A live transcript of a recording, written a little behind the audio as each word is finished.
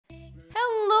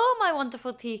Hello, my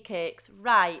wonderful tea cakes.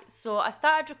 Right, so I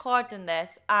started recording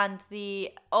this and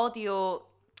the audio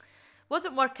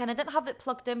wasn't working. I didn't have it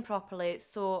plugged in properly,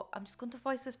 so I'm just going to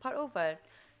voice this part over.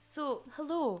 So,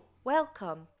 hello,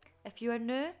 welcome. If you are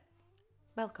new,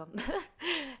 welcome.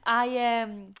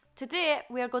 Today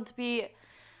we are going to be,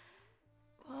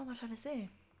 what am I trying to say?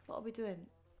 What are we doing?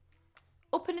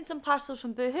 Opening some parcels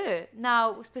from Boohoo.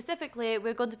 Now, specifically,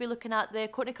 we're going to be looking at the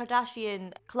Kourtney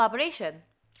Kardashian collaboration.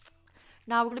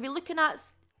 Now, we're going to be looking at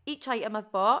each item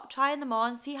I've bought, trying them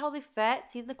on, see how they fit,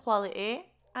 see the quality,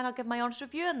 and I'll give my honest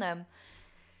review on them.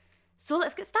 So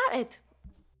let's get started.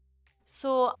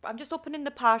 So I'm just opening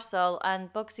the parcel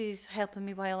and Bugsy's helping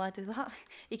me while I do that.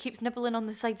 He keeps nibbling on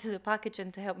the sides of the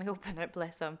packaging to help me open it,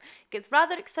 bless him. Gets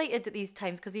rather excited at these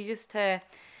times because he's just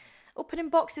opening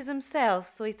boxes himself,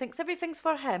 so he thinks everything's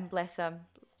for him, bless him.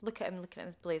 Look at him looking at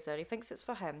his blazer, he thinks it's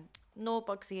for him. No,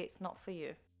 Bugsy, it's not for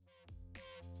you.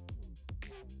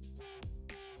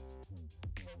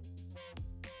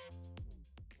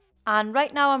 And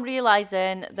right now I'm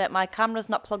realising that my camera's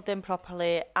not plugged in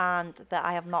properly and that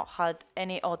I have not had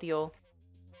any audio.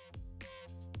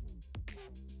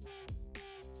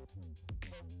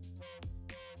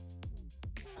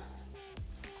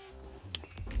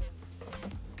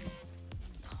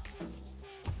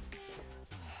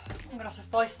 I'm gonna have to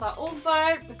voice that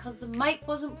over because the mic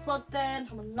wasn't plugged in.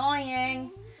 I'm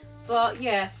annoying. But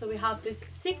yeah, so we have this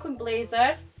sequin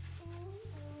blazer.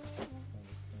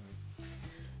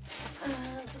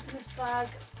 Let's open this bag.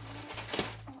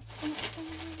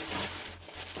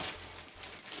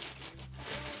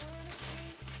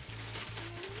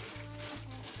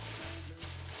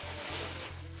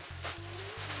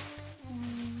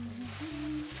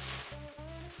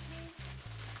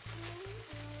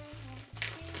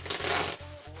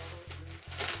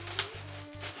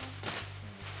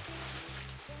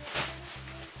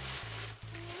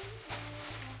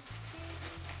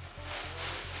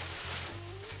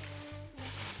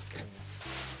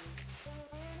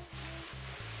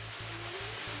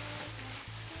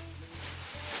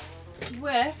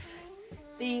 With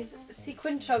these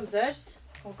sequin trousers.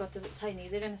 Oh god, they look tiny.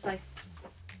 They're in a size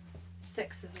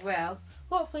 6 as well.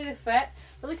 Hopefully they fit.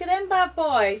 But look at them bad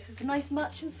boys. It's a nice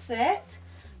matching set.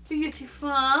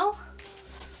 Beautiful.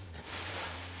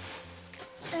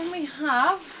 Then we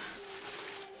have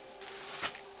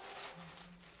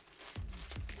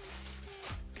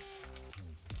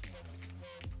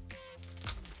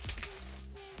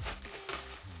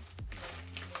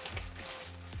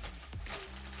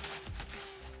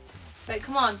right,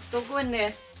 come on, don't go in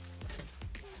there.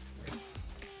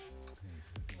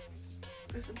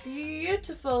 This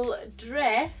beautiful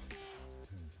dress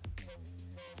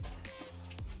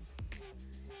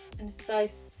in a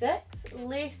size 6,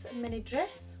 lace mini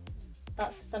dress.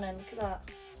 That's stunning, look at that.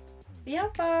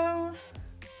 Beautiful.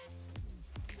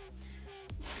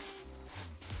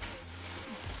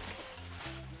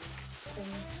 Then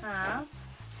we have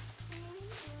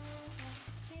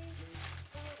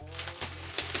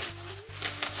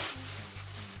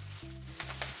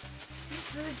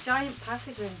really giant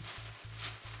packaging.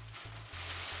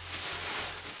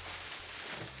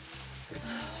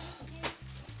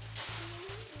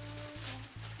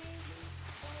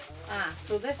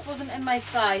 So this wasn't in my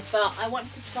size, but I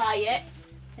wanted to try it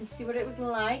and see what it was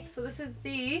like. So this is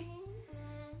the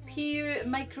PU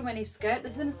micro mini skirt.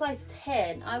 This is in a size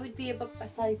 10. I would be about a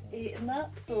size 8 in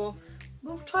that, so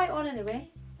we'll try it on anyway.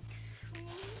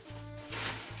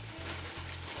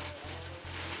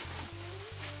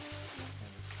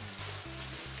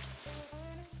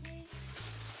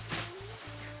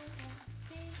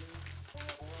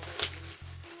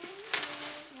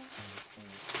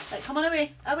 Right, come on,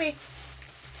 away, away.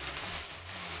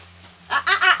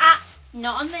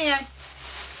 Not on there.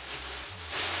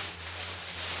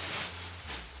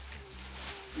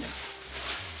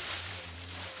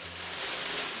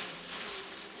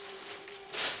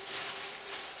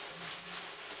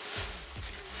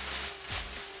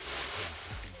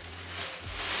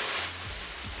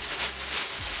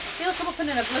 Feels like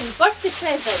opening a blue birthday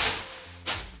present.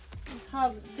 We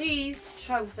have these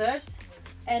trousers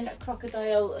in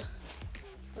crocodile.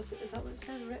 Is that what it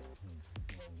says? Rip?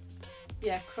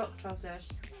 Yeah, croc trousers.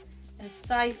 In a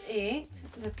size 8.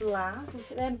 They're black. Look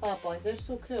at them bad boys. They're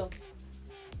so cool.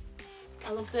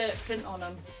 I love the print on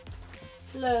them.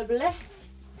 Lovely. Then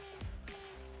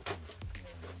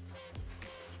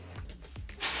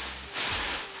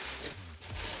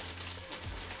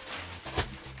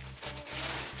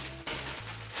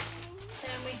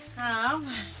we have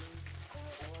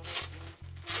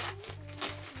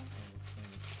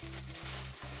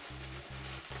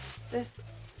this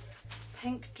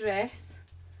pink dress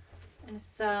in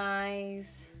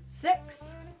size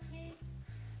 6.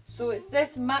 So it's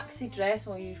this maxi dress.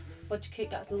 Oh, you fudge cake,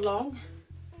 that's long.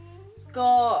 It's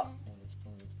got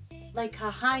like a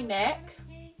high neck,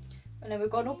 and then we've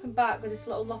got an open back with this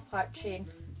little love heart chain.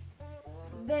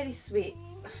 Very sweet.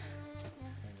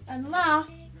 And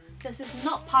last, this is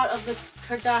not part of the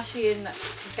Kardashian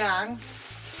gang.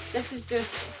 This is just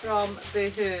from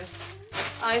Boohoo.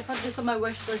 I've had this on my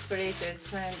wish list for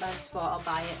ages, and I just thought I'll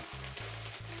buy it.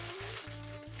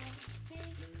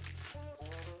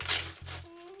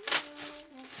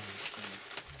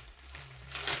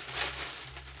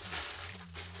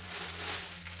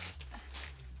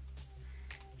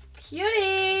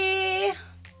 Cutie!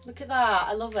 Look at that,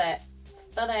 I love it.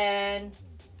 Stunning.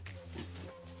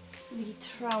 The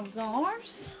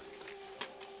trousers.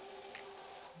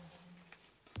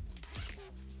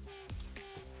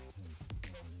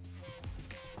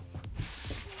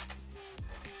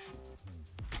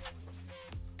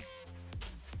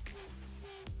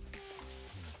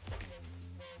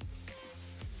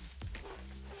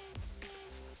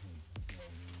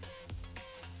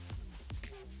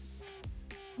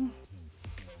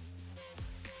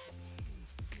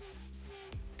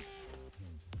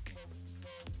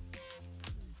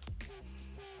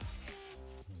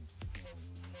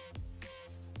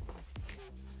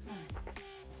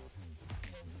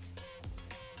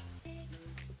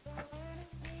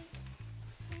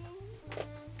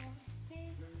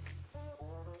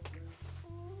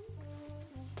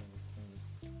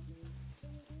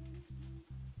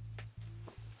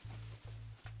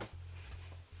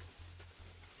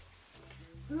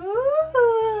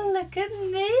 Ooh, look at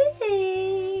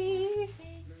me!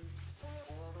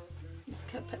 Let's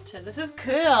get a picture. This is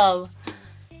cool.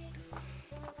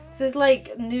 This is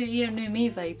like New Year, New Me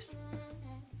vibes.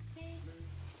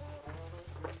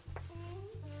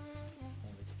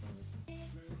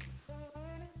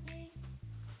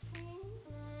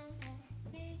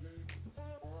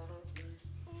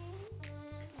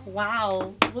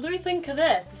 Wow, what do we think of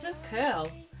this? This is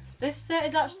cool. This set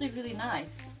is actually really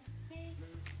nice.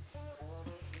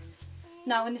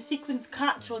 Now when the sequins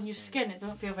catch on your skin, it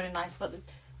doesn't feel very nice, but the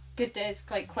good is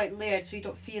quite layered so you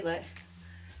don't feel it.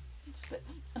 It's a bit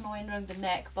annoying around the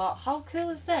neck, but how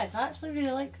cool is this? I actually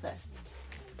really like this.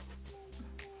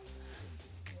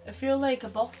 I feel like a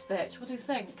boss bitch. What do you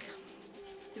think?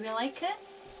 Do we like it?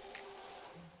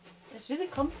 It's really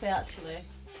comfy actually.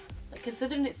 Like,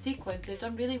 considering it's sequins, they've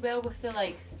done really well with the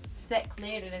like thick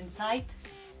layering inside.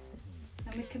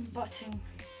 And we can button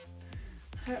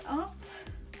her up.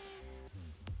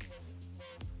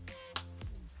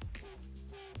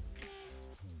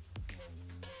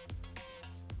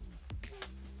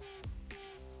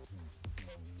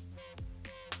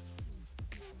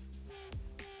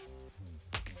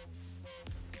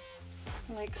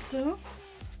 Like so.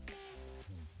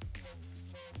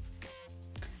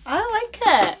 I like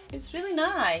it. It's really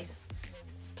nice.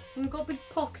 And we've got big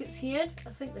pockets here. I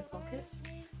think they're pockets.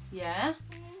 Yeah.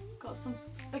 Got some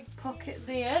big pocket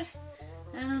there.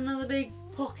 And another big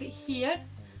pocket here.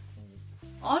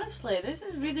 Honestly, this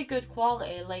is really good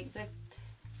quality. Like,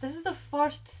 this is the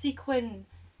first sequin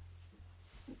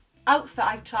outfit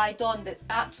I've tried on that's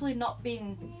actually not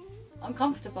been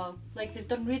uncomfortable. Like, they've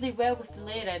done really well with the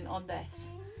layering on this.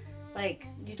 Like,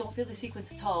 you don't feel the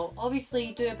sequins at all. Obviously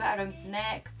you do a bit around the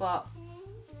neck, but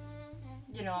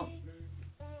you know,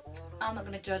 I'm not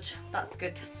gonna judge. That's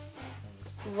good.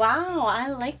 Wow, I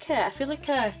like it. I feel like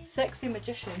a sexy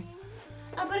magician.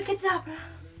 Abracadabra.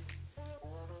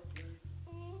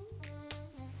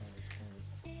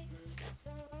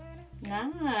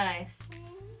 Nice.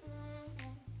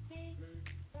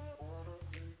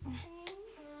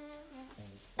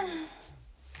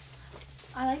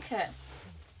 I like it.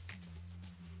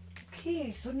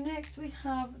 Okay, so next we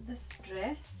have this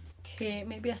dress. Okay,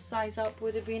 maybe a size up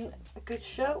would have been a good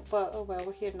shout, but oh well,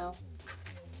 we're here now.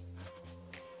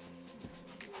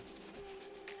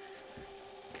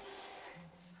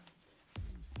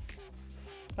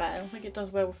 Right, I don't think it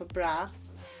does well with a bra.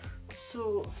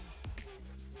 So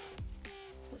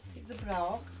let's take the bra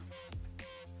off.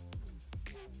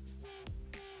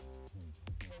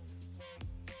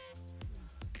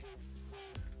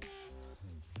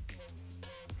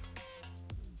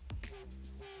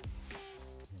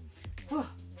 Oh.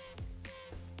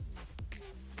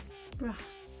 Bra.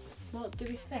 What do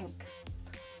we think?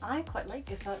 I quite like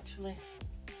this actually.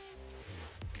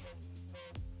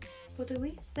 What do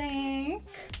we think?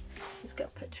 Let's get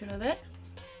a picture of it.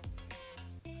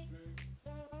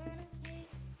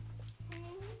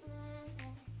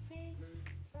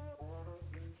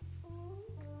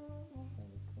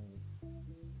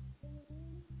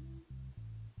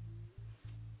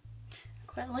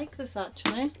 Quite like this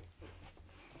actually.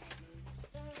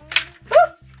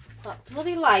 Woo! That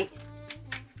bloody light.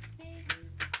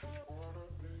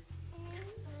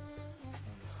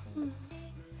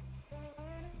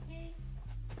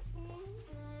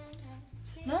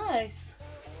 It's nice.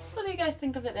 What do you guys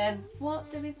think of it then?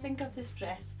 What do we think of this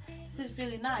dress? This is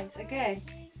really nice. Again,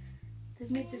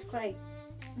 they've made this quite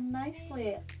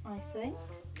nicely, I think.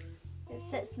 It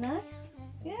sits nice.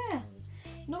 Yeah.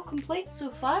 No complaints so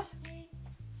far.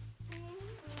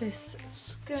 This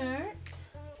skirt. I'm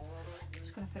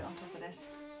just going to put it on top of this.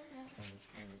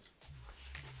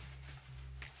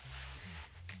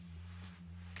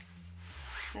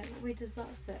 Right, what way does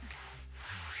that sit?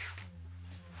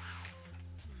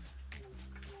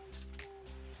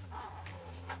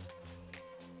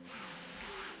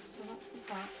 So that's the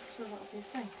back, so that'll be the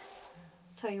side.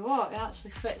 Tell you what, it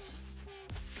actually fits.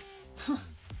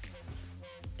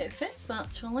 It fits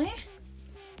actually.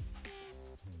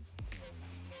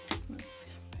 Let's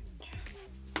see a picture.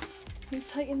 Can you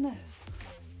tighten this?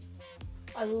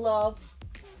 I love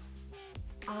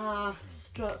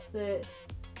strap the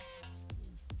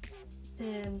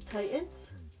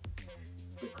tightens,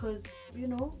 because you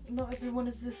know not everyone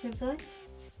is the same size.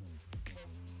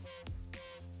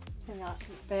 And that's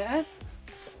better.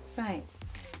 Right.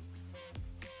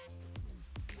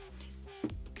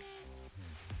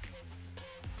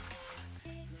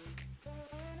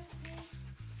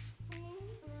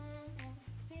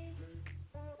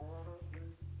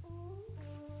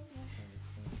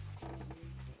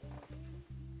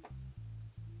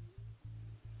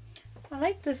 I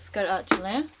like this skirt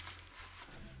actually.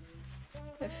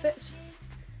 It fits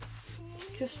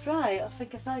just right. I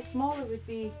think a size smaller would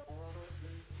be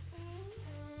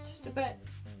just a bit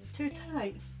too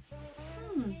tight.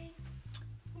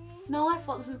 No, I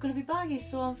thought this was going to be baggy,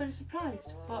 so I'm very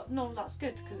surprised. But no, that's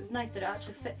good because it's nice that it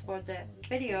actually fits for the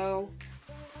video.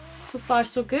 So far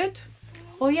so good.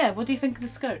 Oh yeah, what do you think of the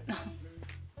skirt?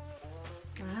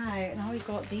 Right, now we've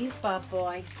got these bad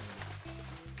boys.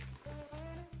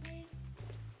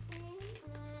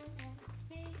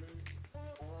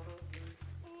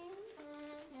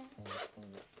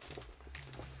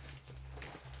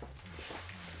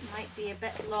 Might be a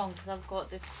bit long because I've got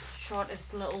the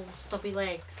shortest little stubby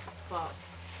legs, but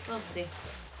we'll see.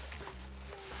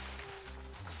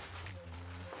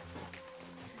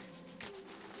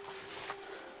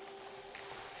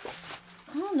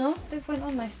 Oh no, they've went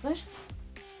on nicely.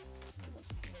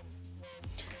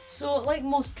 So like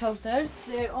most trousers,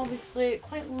 they're obviously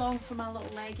quite long for my little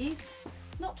leggies.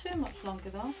 Not too much longer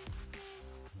though.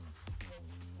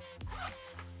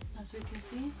 As we can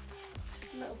see,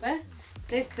 just a little bit.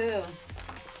 They're cool.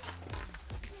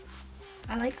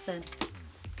 I like them.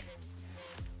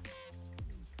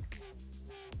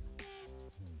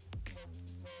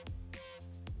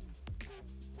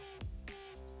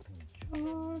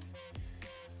 Picture.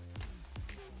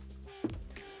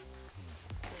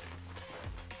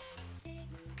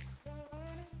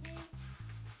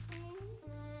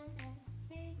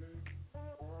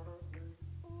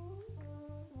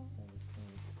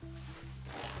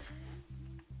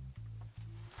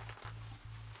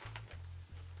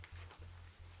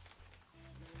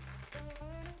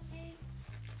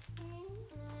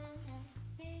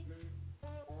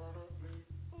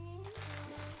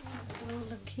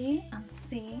 Looky and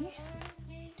see.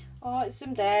 Oh, it's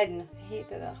zoomed in. I hate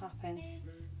that that happens.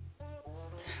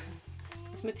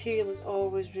 This material is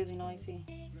always really noisy.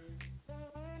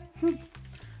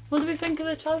 What do we think of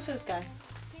the trousers, guys?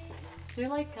 Do you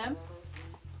like them?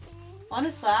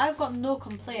 Honestly, I've got no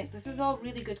complaints. This is all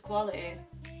really good quality.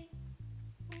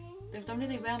 They've done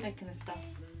really well making this stuff.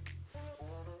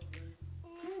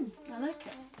 I like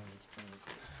it.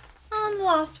 And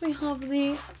last we have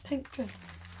the pink dress.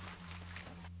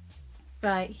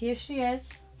 Right, here she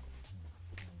is.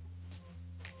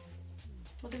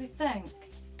 What do we think?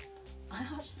 I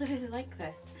actually really like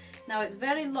this. Now it's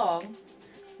very long,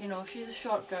 you know, she's a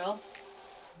short girl.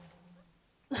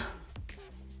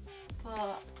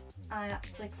 But I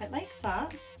actually quite like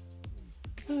that.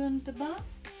 And the back.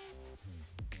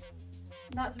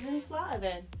 That's really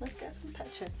flattering. Let's get some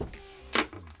pictures.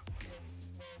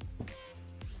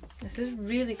 This is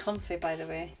really comfy, by the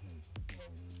way.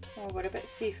 Oh, we're a bit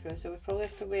see-through, so we probably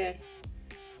have to wear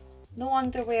no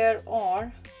underwear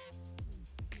or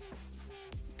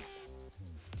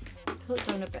pull it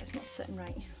down a bit, it's not sitting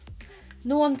right.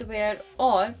 No underwear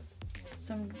or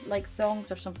some like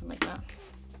thongs or something like that.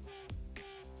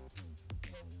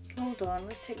 Hold on,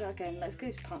 let's take that again. Let's get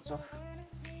his pants off.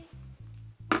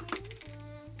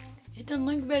 It doesn't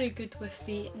look very good with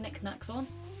the knickknacks on.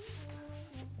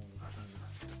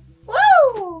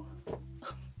 Woo!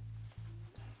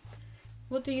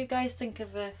 What do you guys think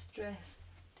of this dress?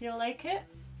 Do you like it?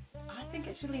 I think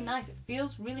it's really nice. It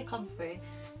feels really comfy.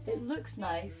 It looks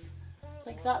nice.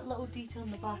 Like that little detail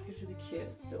in the back is really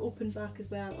cute. The open back as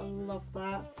well, I love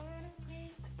that.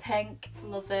 The pink,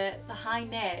 love it. The high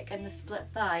neck and the split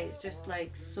thigh is just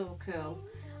like so cool.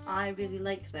 I really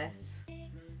like this.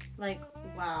 Like,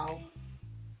 wow.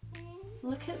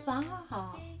 Look at that.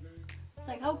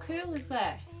 Like, how cool is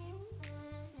this?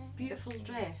 Beautiful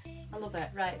dress. I love it.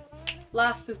 Right.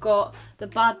 Last we've got the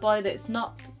bad boy that's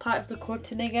not part of the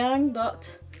Kourtney gang,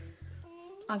 but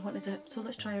I wanted it, so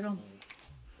let's try it on.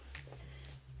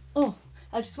 Oh,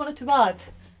 I just wanted to add,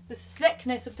 the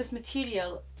thickness of this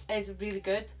material is really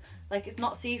good. Like, it's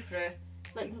not see-through.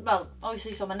 Like, well,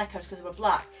 obviously you saw my knickers because they were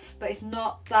black, but it's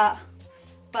not that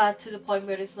bad to the point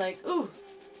where it's like, ooh,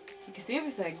 you can see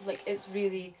everything. Like, it's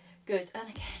really good. And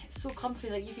again, it's so comfy.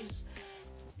 Like, you can just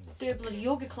do a bloody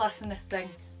yoga class in this thing.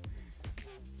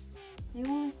 The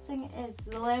only thing is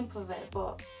the length of it,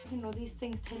 but you know, these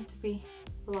things tend to be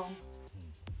long.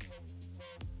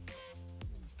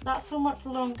 That's how much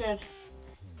longer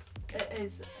it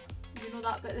is, you know,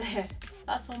 that bit there.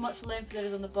 That's how much length there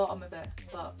is on the bottom of it,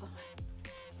 but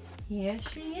here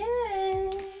she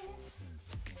is.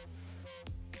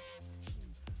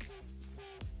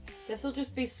 This will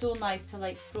just be so nice to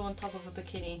like throw on top of a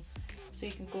bikini so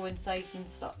you can go inside and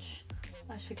such.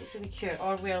 I just think it's really cute.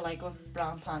 Or wear like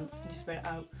brown pants and just wear it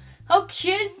out. How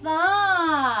cute is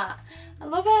that? I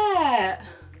love it.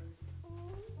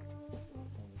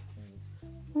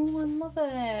 Oh, I love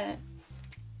it.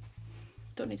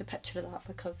 Don't need a picture of that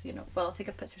because, you know, well, I'll take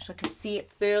a picture so I can see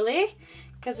it fully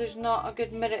because there's not a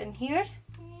good mirror in here.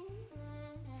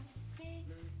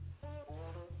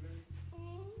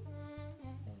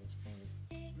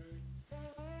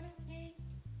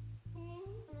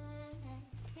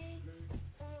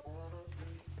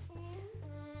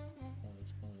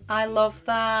 I love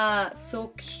that.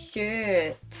 So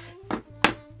cute.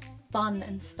 Fun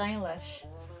and stylish.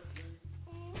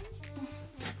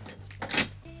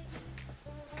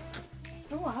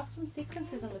 Oh, I have some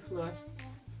sequences on the floor.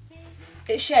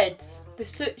 It sheds. The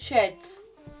suit sheds.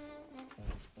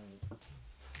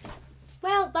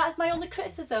 Well, that's my only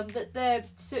criticism, that the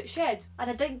suit sheds.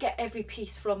 And I didn't get every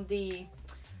piece from the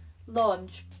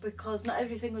launch because not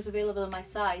everything was available in my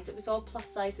size. It was all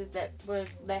plus sizes that were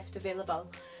left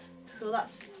available. So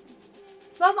that's,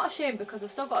 well, I'm not ashamed because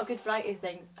I've still got a good variety of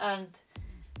things and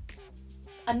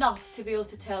enough to be able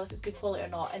to tell if it's good quality or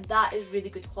not, and that is really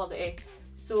good quality.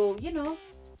 So, you know,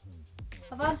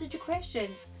 I've answered your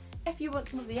questions. If you want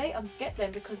some of the items, get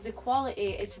them because the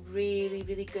quality is really,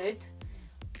 really good.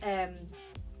 And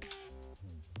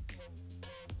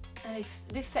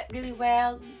they fit really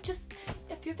well. Just,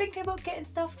 if you're thinking about getting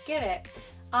stuff, get it.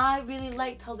 I really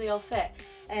liked how they all fit.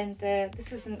 And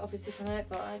this isn't obviously from it,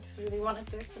 but I just really wanted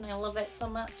this and I love it so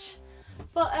much.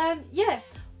 But yeah,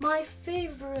 my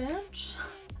favourite,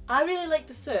 I really like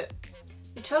the suit.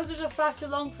 The trousers are far too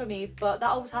long for me, but that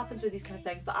always happens with these kind of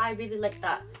things. But I really like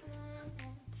that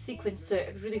sequin suit.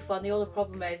 It was really fun. The only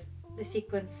problem is the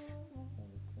sequences,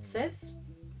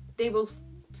 they will,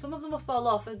 some of them will fall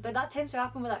off, but that tends to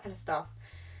happen with that kind of stuff.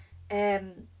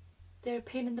 They're a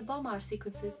pain in the bum, our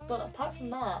sequences, but apart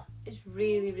from that, it's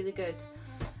really, really good.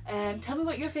 Tell me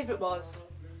what your favourite was.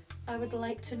 I would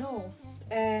like to know.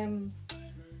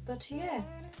 But yeah,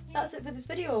 that's it for this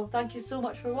video. Thank you so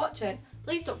much for watching.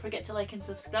 Please don't forget to like and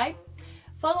subscribe.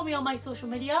 Follow me on my social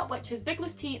media, which is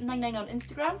BigLucyTea99 on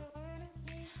Instagram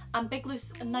and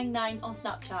BigLuce99 on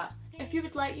Snapchat. If you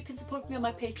would like, you can support me on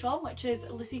my Patreon, which is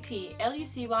LucyTea,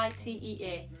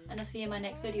 LucyTea, and I'll see you in my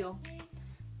next video.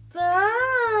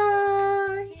 Bye!